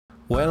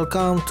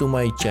Welcome to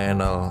my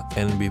channel,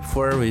 and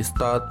before we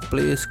start,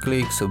 please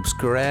click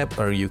subscribe,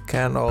 or you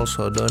can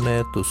also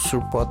donate to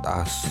support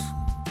us.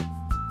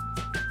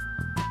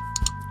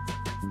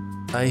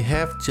 I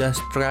have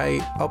just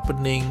tried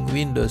opening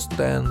Windows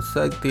 10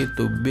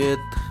 32-bit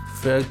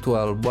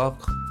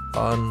VirtualBox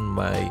on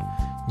my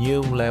new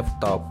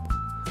laptop,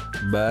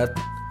 but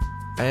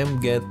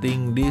I'm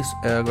getting this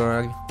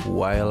error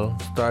while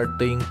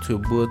starting to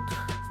boot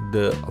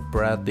the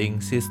operating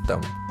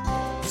system.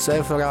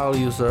 Several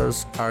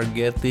users are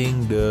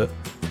getting the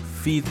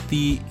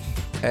VTX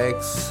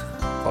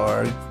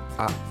or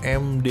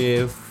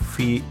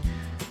amd-v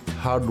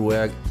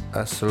hardware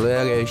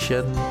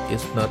acceleration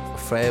is not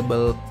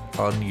available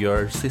on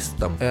your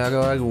system.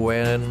 Error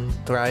when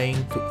trying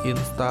to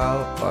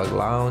install or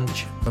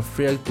launch a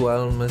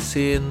virtual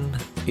machine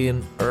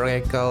in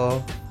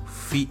Oracle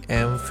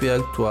VM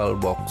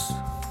Virtualbox.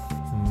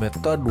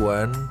 Method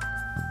 1.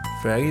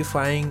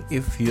 Verifying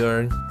if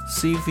your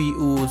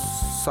CPU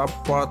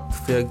support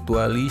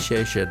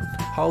virtualization.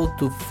 How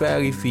to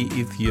verify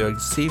if your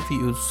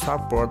CPU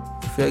support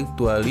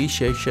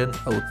virtualization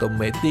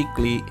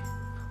automatically?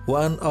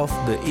 One of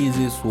the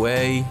easiest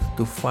way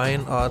to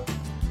find out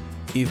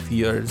if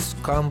your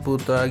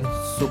computer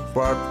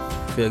support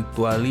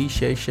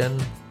virtualization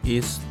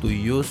is to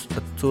use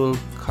a tool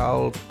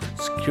called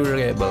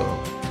SecurAble.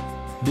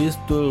 This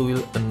tool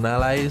will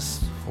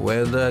analyze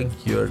whether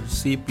your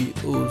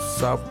CPU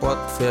support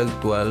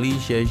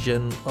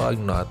virtualization or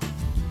not.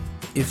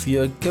 If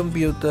your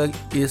computer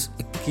is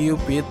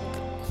equipped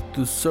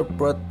to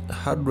support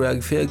hardware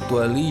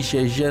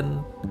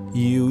virtualization,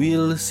 you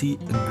will see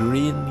a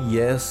green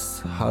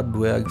yes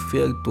hardware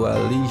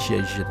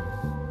virtualization.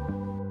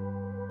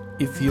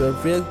 If your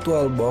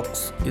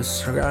VirtualBox is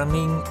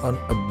running on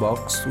a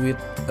box with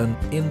an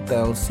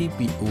Intel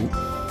CPU,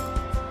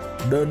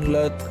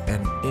 download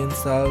and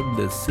install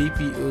the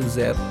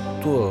CPUZ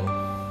tool.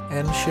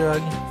 Ensure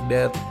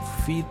that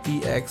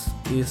VTX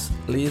is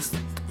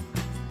listed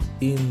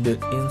in the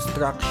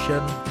instruction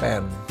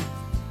pan.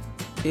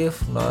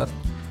 If not,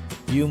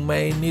 you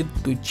may need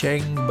to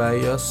change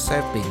BIOS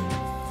setting.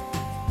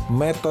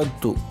 Method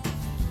 2.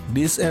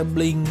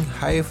 Disabling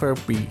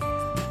Hyper-V.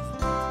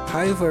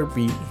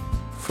 Hyper-V,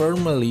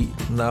 formerly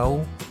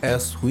known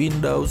as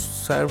Windows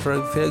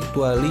Server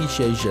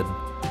Virtualization,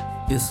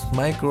 is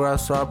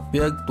Microsoft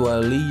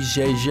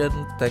virtualization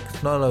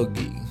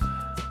technology.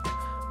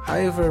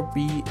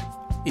 Hyper-V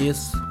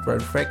is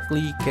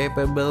perfectly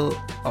capable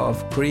of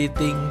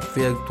creating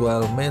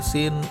virtual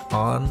machine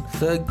on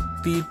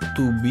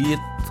 32-bit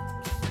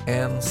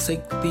and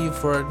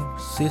 64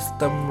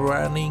 system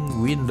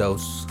running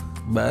Windows,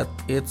 but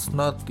it's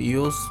not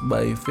used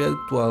by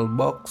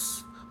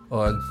VirtualBox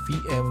or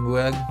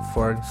VMware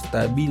for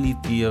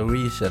stability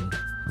reasons.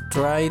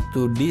 Try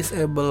to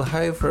disable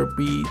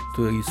Hyper-V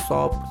to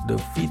resolve the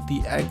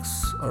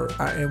VTX or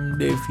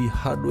amd-v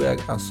hardware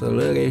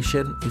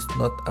acceleration is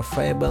not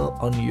available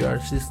on your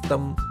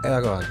system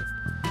error.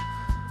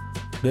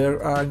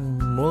 There are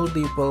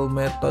multiple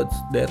methods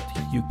that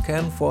you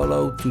can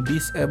follow to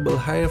disable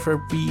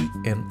Hyper-V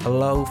and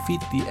allow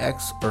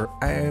VTX or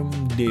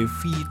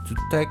amd-v to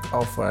take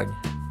over.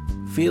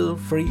 Feel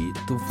free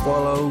to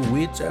follow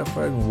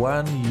whichever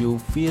one you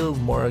feel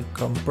more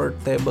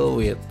comfortable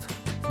with.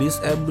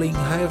 Disabling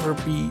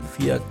Hyper-V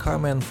via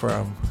command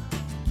prompt.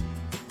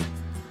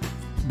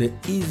 The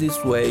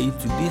easiest way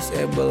to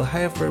disable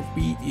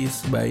Hyper-V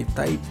is by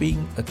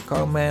typing a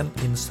command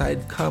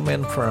inside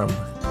command prompt.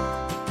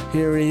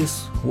 Here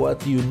is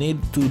what you need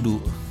to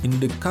do. In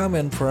the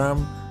command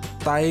prompt,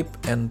 type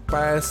and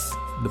paste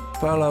the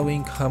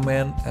following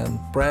command and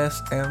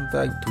press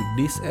enter to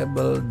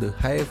disable the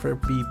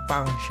Hyper-V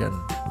function.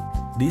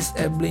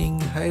 Disabling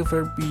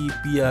Hyper-V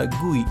via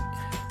GUI.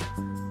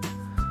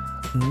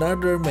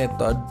 Another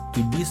method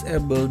to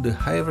disable the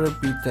Hyper-V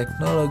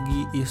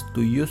technology is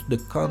to use the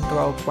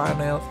control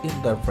panel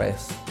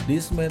interface.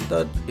 This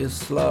method is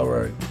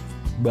slower,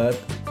 but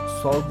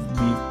should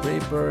be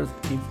prepared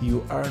if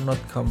you are not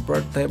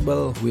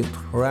comfortable with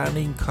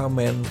running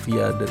command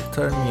via the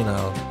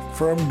terminal.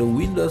 From the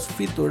Windows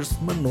Features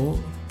menu,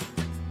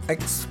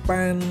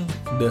 expand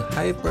the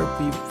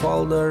Hyper-V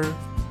folder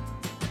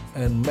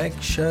and make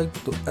sure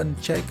to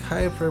uncheck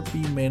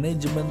Hyper-V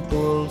Management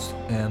Tools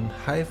and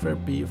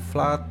Hyper-V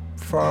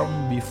Platform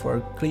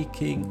before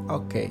clicking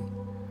OK.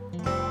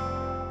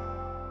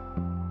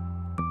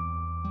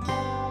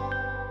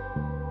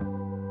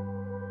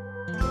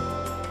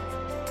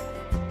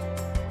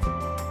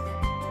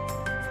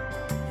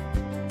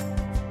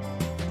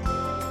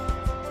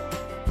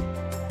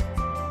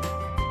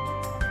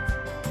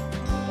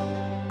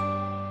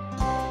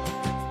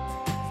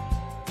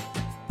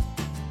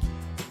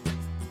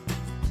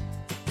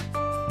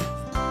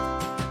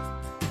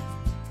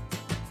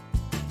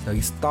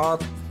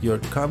 Restart your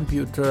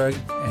computer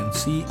and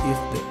see if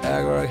the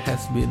error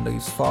has been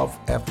resolved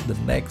at the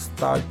next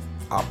start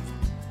up.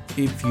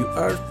 If you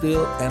are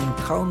still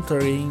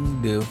encountering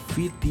the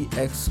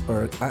VTX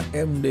or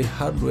AMD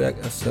hardware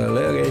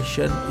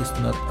acceleration is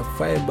not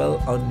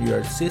available on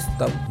your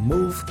system,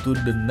 move to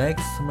the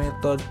next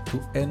method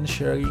to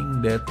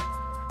ensuring that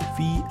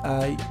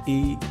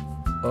VIE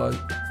or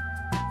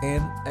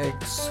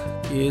NX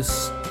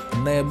is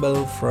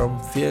enabled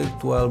from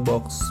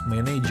VirtualBox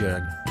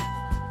Manager.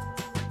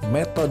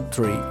 Method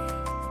 3.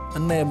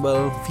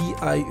 Enable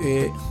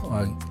VIE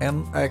or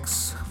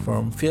NX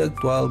from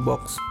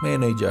VirtualBox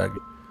Manager.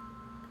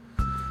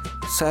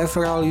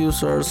 Several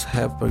users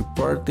have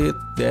reported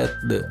that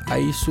the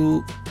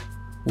issue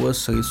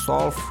was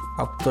resolved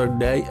after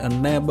they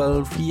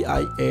enable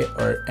VIE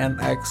or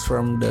NX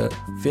from the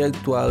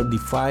Virtual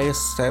Device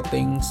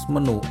Settings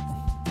menu.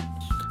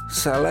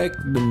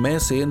 Select the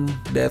machine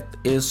that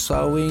is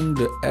showing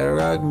the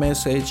error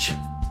message,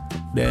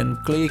 then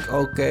click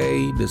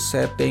OK the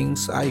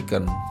settings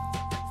icon.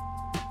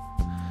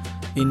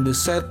 In the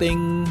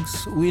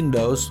settings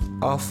windows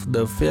of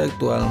the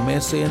virtual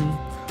machine,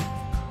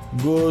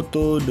 go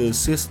to the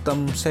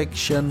System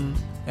section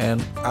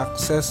and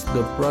access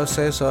the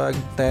Processor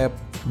tab,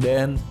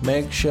 then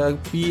make sure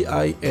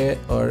VIE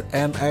or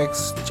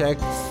NX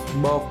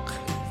checkbox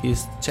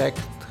is checked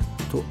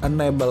to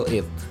enable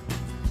it.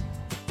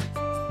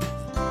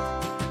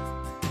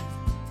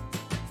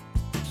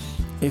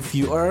 If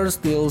you are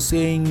still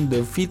seeing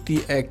the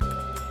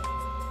VTX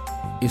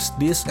is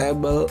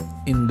disabled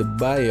in the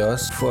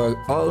BIOS for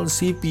all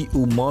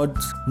CPU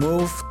modes,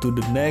 move to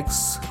the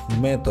next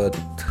method.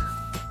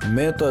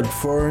 Method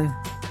 4.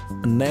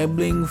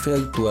 Enabling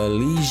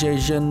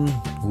virtualization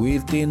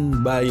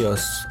within BIOS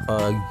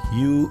or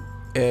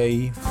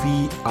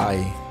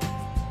UEFI.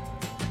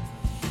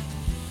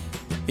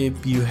 If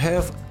you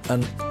have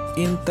an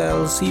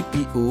Intel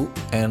CPU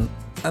and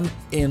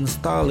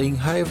uninstalling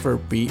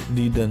Hyper-V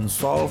didn't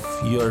solve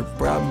your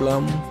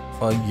problem,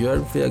 or your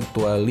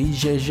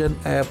virtualization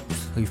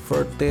apps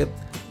reported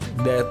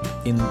that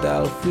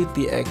Intel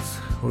VTX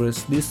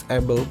was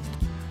disabled,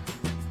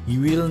 you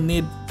will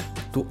need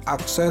to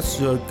access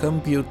your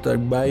computer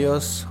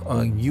BIOS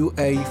or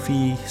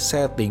UEFI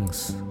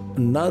settings.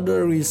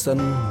 Another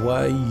reason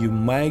why you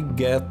might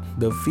get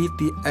the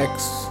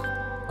VTX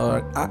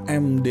or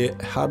AMD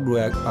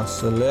hardware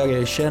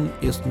acceleration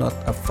is not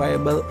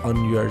available on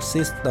your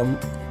system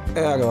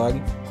error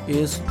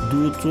is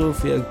due to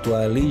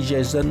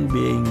virtualization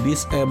being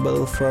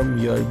disabled from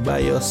your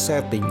BIOS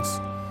settings.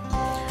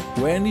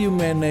 When you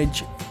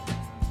manage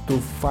to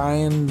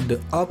find the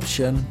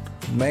option,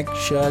 make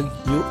sure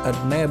you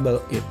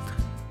enable it.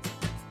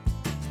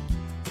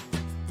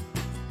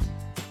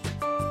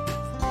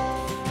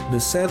 The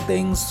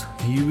settings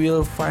you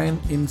will find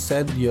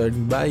inside your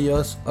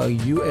BIOS or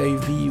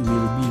UEFI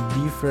will be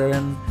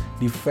different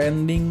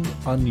depending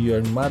on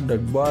your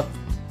motherboard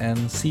and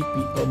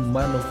CPU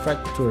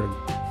manufacturer.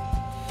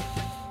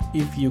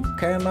 If you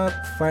cannot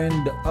find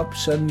the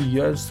option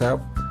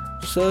yourself,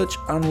 search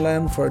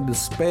online for the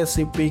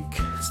specific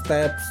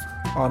steps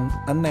on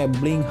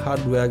enabling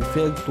hardware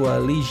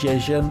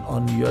virtualization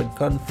on your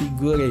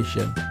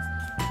configuration.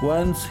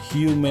 Once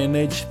you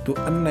manage to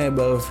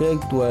enable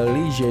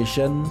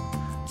virtualization,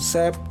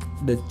 save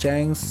the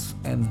change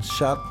and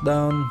shut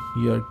down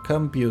your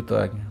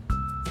computer.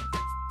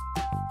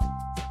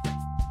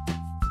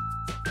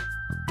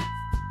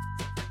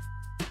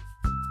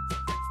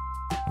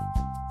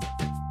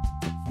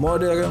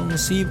 Modern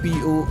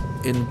CPU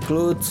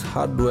includes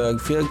hardware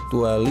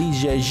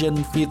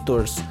virtualization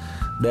features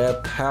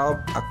that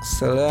help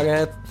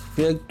accelerate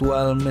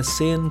virtual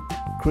machine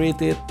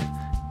created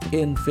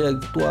in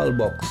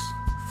VirtualBox,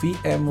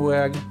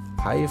 VMware,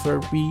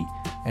 Hyper-V,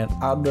 and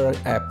other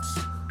apps.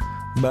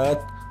 But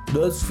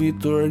those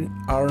features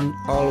aren't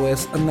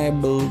always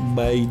enabled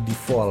by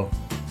default.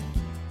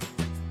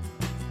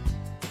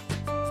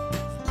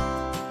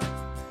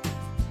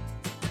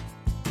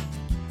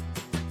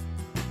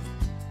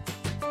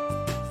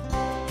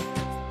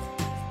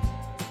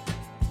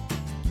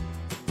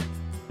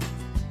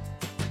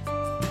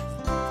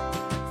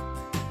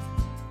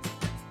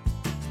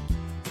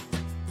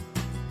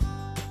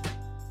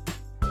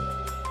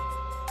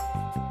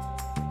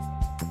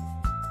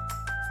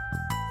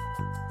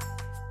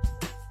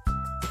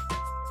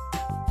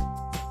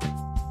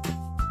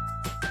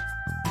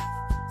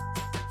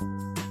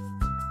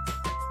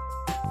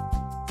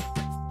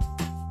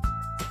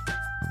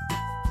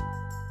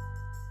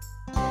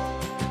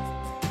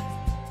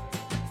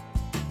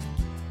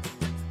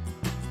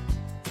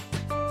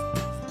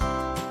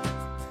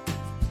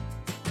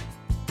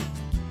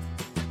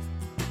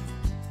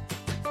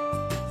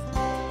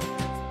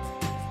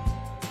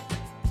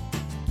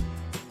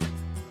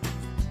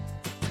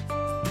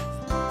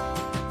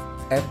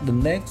 At the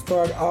next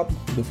startup,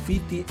 the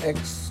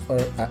VTX or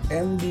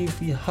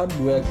amd-v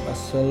hardware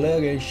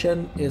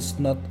acceleration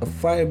is not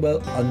available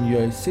on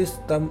your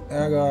system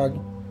error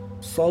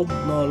should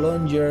no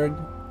longer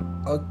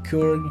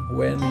occur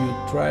when you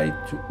try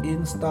to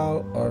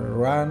install or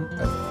run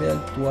a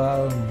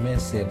virtual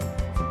machine.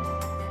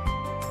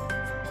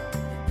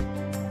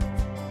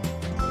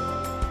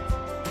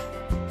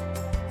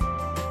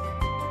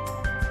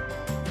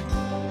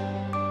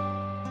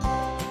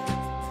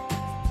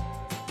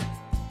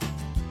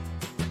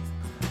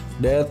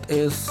 That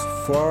is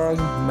 4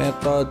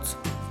 methods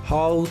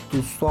how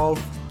to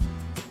solve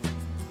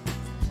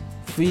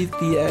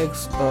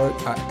VTX or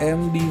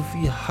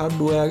amd-v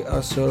hardware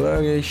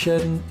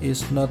acceleration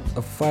is not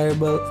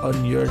available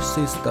on your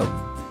system.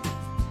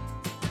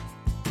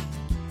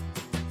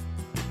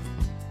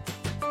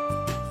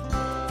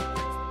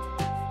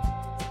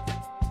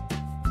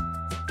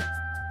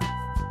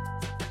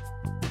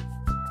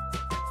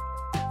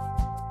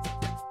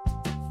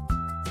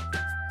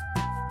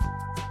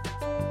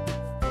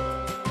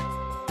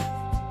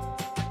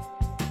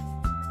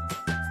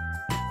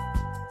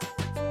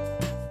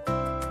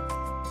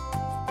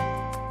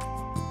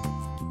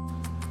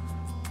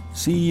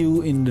 See you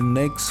in the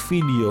next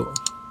video.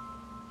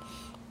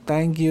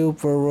 Thank you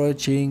for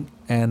watching,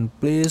 and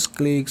please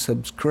click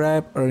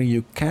subscribe, or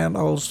you can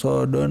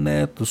also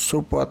donate to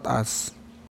support us.